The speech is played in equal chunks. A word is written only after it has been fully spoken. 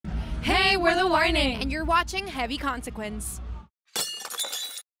Hey, we're The Warning, and you're watching Heavy Consequence.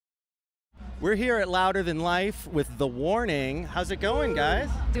 We're here at Louder Than Life with The Warning. How's it going, guys?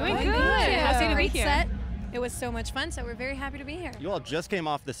 Doing good. Happy to be Great here. set. It was so much fun, so we're very happy to be here. You all just came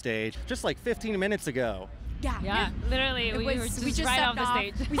off the stage just like 15 minutes ago. Yeah, literally, we were just right off the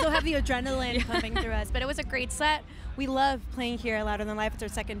stage. We still have the adrenaline pumping through us, but it was a great set. We love playing here at Louder Than Life. It's our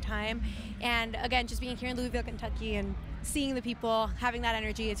second time. And again, just being here in Louisville, Kentucky, and seeing the people, having that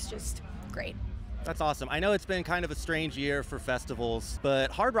energy, it's just great. That's awesome. I know it's been kind of a strange year for festivals,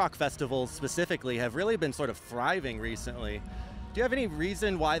 but hard rock festivals specifically have really been sort of thriving recently. Do you have any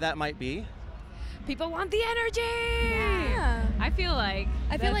reason why that might be? People want the energy. Yeah. I feel like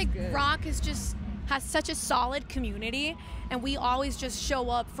good. Rock is just has such a solid community, and we always just show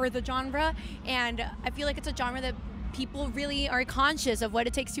up for the genre, and I feel like it's a genre that people really are conscious of what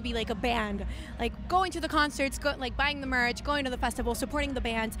it takes to be like a band, like going to the concerts, like buying the merch, going to the festival, supporting the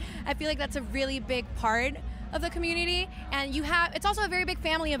bands. I feel like that's a really big part of the community, and it's also a very big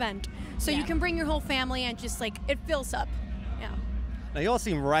family event, so you can bring your whole family and just like it fills up. Yeah. Now, you all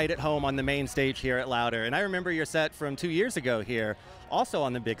seem right at home on the main stage here at Louder, and I remember your set from 2 years ago here, also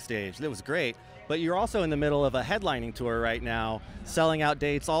on the big stage. It was great. But you're also in the middle of a headlining tour right now, selling out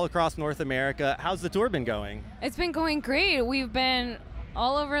dates all across North America. How's the tour been going? it's been going great. We've been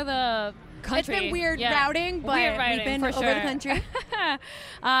all over the country. It's been weird routing, but we've been over the country.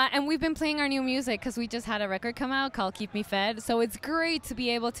 And we've been playing our new music because we just had a record come out called Keep Me Fed. So it's great to be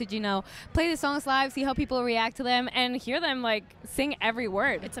able to, play the songs live, see how people react to them, and hear them like sing every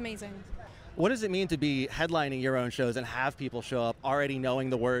word. It's amazing. What does it mean to be headlining your own shows and have people show up already knowing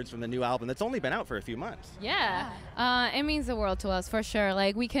the words from the new album that's only been out for a few months? Yeah. It means the world to us, for sure.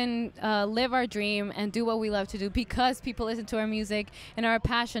 Like, we can live our dream and do what we love to do because people listen to our music and are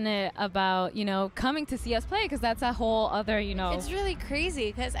passionate about, coming to see us play, because that's a whole other, It's really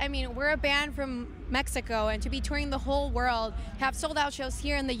crazy because, we're a band from Mexico, and to be touring the whole world, have sold out shows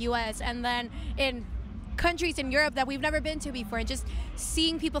here in the U.S., and then in countries in Europe that we've never been to before, and just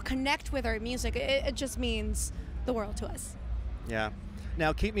seeing people connect with our music, it just means the world to us. Yeah.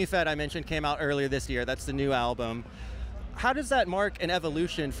 Now, Keep Me Fed, I mentioned, came out earlier this year. That's the new album. How does that mark an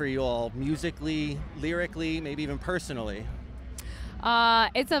evolution for you all, musically, lyrically, maybe even personally?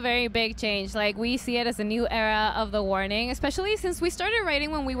 It's a very big change. Like, we see it as a new era of The Warning, especially since we started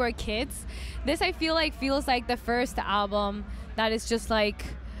writing when we were kids. This, I feel like, feels like the first album that is just like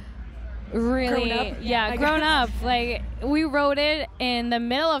really grown up. Like, we wrote it in the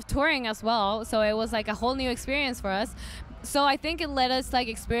middle of touring as well, so it was like a whole new experience for us. So I think it let us like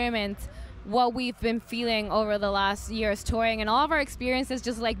experiment what we've been feeling over the last years touring, and all of our experiences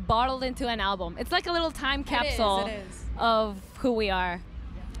just like bottled into an album. It's like a little time capsule it is. of who we are.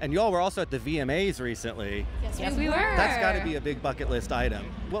 And you all were also at the VMAs recently. Yes, we were. That's got to be a big bucket list item.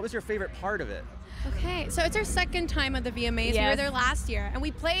 What was your favorite part of it? Okay, so it's our second time at the VMAs. Yes. We were there last year, and we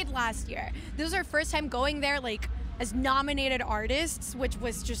played last year. This was our first time going there, like, as nominated artists, which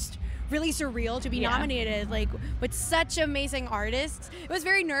was just really surreal to be nominated, like, with such amazing artists. It was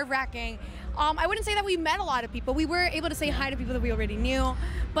very nerve-wracking. I wouldn't say that we met a lot of people. We were able to say hi to people that we already knew,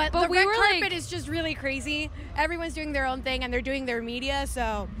 but the red carpet is just really crazy. Everyone's doing their own thing, and they're doing their media,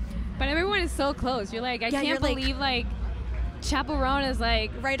 so. But everyone is so close. You're like, I can't believe, like, Chaperone is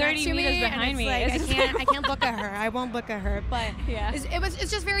like right 30 meters behind me. Like, I can't look at her. I won't look at her. But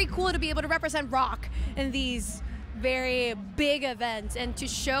it's just very cool to be able to represent rock in these very big events, and to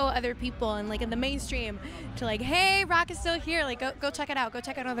show other people and like in the mainstream to like, hey, rock is still here. Like, go check it out. Go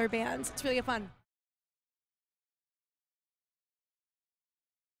check out other bands. It's really fun.